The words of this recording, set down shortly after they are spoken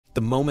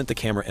The moment the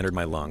camera entered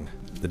my lung,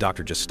 the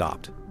doctor just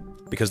stopped,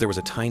 because there was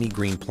a tiny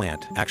green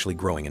plant actually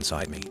growing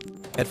inside me.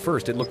 At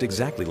first, it looked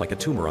exactly like a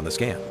tumor on the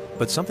scan,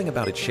 but something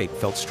about its shape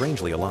felt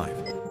strangely alive.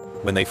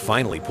 When they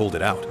finally pulled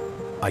it out,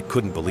 I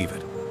couldn't believe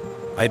it.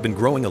 I had been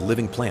growing a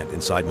living plant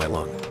inside my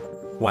lung.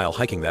 While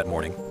hiking that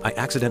morning, I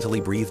accidentally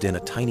breathed in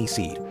a tiny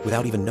seed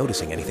without even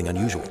noticing anything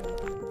unusual.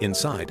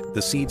 Inside,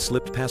 the seed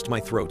slipped past my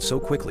throat so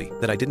quickly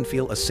that I didn't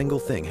feel a single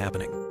thing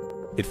happening.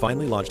 It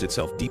finally lodged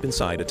itself deep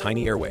inside a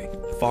tiny airway,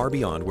 far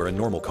beyond where a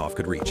normal cough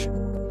could reach.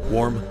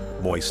 Warm,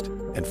 moist,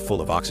 and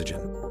full of oxygen,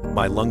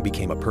 my lung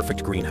became a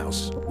perfect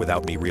greenhouse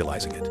without me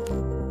realizing it.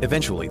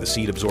 Eventually, the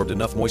seed absorbed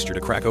enough moisture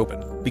to crack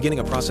open, beginning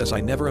a process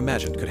I never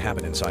imagined could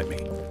happen inside me.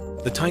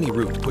 The tiny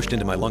root pushed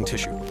into my lung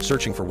tissue,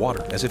 searching for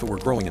water as if it were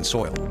growing in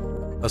soil.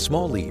 A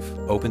small leaf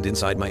opened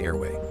inside my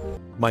airway.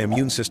 My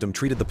immune system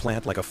treated the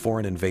plant like a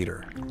foreign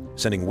invader,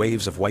 sending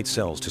waves of white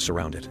cells to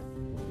surround it.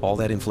 All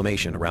that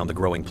inflammation around the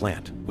growing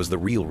plant was the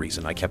real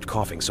reason I kept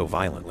coughing so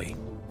violently.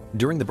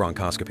 During the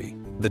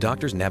bronchoscopy, the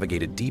doctors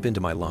navigated deep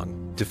into my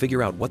lung to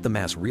figure out what the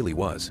mass really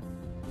was.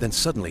 Then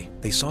suddenly,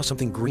 they saw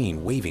something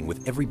green waving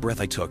with every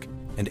breath I took,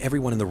 and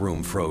everyone in the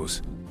room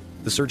froze.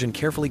 The surgeon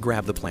carefully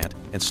grabbed the plant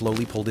and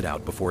slowly pulled it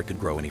out before it could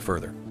grow any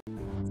further.